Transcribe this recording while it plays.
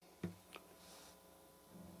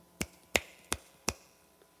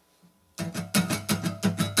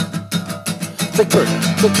Big burger,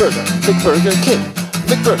 big burger, big burger king.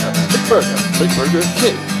 Big burger, big burger, big burger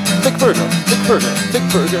king. Big burger, big burger, big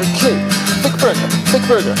burger king. Big burger, big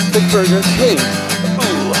burger, big burger king.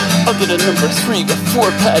 Ooh, I'll get a number 3 with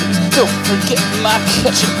 4 patties. Don't forget my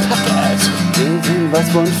ketchup packets. Living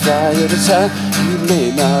life one fry at a time. You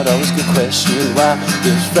may not always get questioned why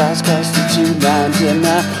those fries cost you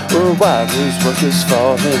 $2.99, or why those workers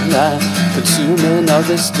fall in line. Consuming all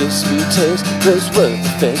this sweet taste was worth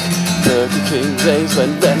the fake Burger King days,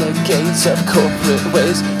 when renegades of corporate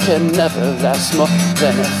ways can never last more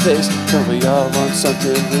than a face. Don't we all want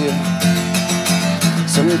something real?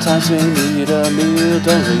 Sometimes we need a meal.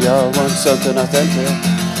 Don't we all want something authentic?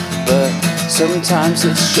 But sometimes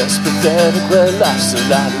it's just pathetic. Well, life's a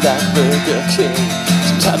lot like Burger King.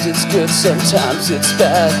 Sometimes it's good, sometimes it's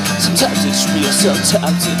bad. Sometimes it's real,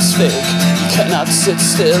 sometimes it's fake. You cannot sit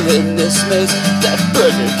still in this maze. That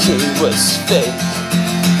Burger King was fake,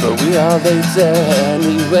 but we all ate there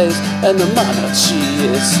anyways, and the monarchy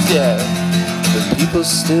is dead. But people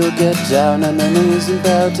still get down on their knees and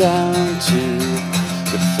bow down to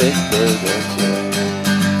the fake Burger King.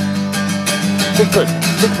 Big burger,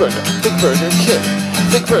 big burger, big burger king.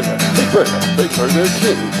 Big burger, big burger, big burger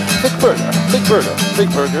king. Big burger, big burger, big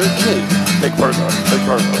burger king. Big burger, big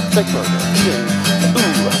burger, big burger king.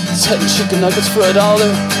 Ooh, 10 chicken nuggets for $1.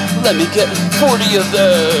 Let me get 40 of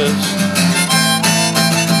those.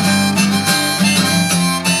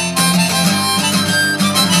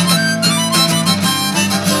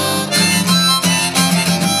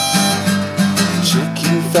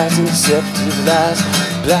 Fries and deceptive lies,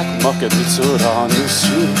 black market meat sold on the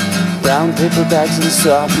street, brown paper bags and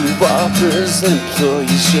sloppy whoppers,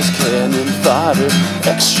 employees just canning fodder,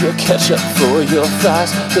 extra ketchup for your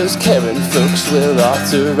fries, those caring folks will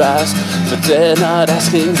authorize, but they're not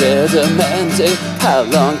asking, they're demanding, how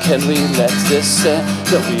long can we let this stand?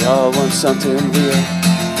 Don't we all want something real?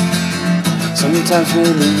 Sometimes we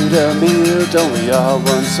need a meal. Don't we all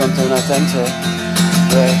want something authentic?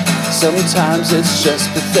 But sometimes it's just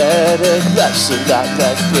pathetic. Life's a lot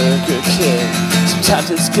like Burger King.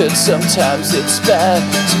 Sometimes it's good, sometimes it's bad.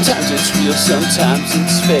 Sometimes it's real, sometimes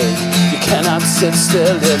it's fake. You cannot sit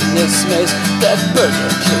still in this maze. That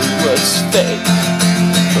Burger King was fake,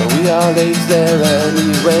 but we all ate there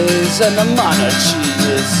anyways, and the monarchy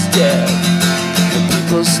is dead. But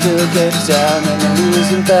people still get down on their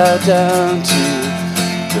knees and bow down to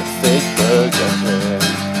the fake Burger King.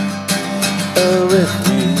 Oh, if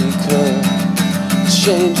we could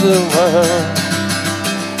change the world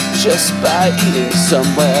just by eating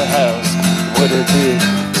somewhere else, would it be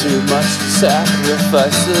too much to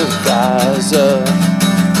sacrifice the rise of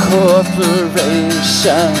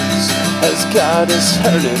corporations as God is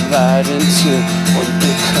turning right into one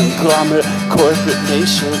big conglomerate corporate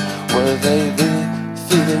nation? Were they really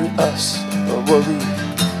feeding us, or were we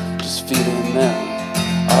just feeding them?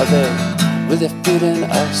 Are they really feeding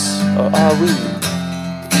us, or are we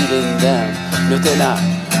feeding them? No, they're not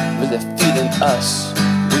really feeding us.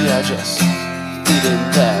 We are just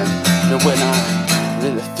feeding them. No, we're not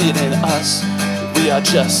really feeding us. We are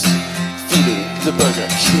just feeding the Burger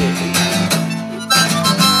King.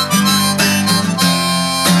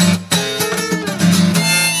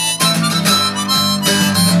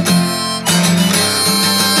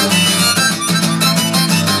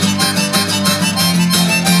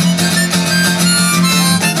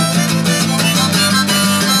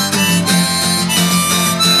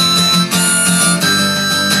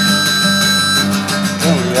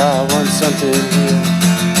 I want something real.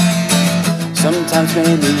 Sometimes we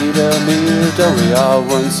need a meal. Don't we all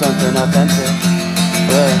want something authentic?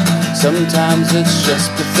 But sometimes it's just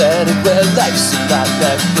pathetic. Well, life's a lot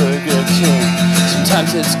like Burger King.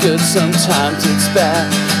 Sometimes it's good, sometimes it's bad.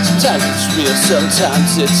 Sometimes it's real,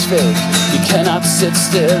 sometimes it's fake. You cannot sit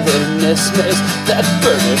still in this maze. That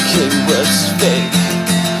Burger King was fake,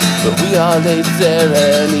 but we all ate there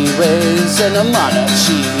anyways, and the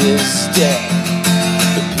monarchy is dead.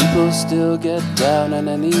 People still get down on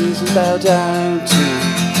their knees and bow down to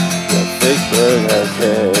the fake Burger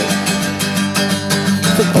King.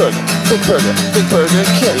 Big burger, big burger, big Burger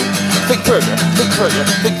King. Big burger, big burger,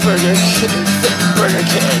 big Burger King. Big Burger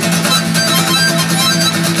King.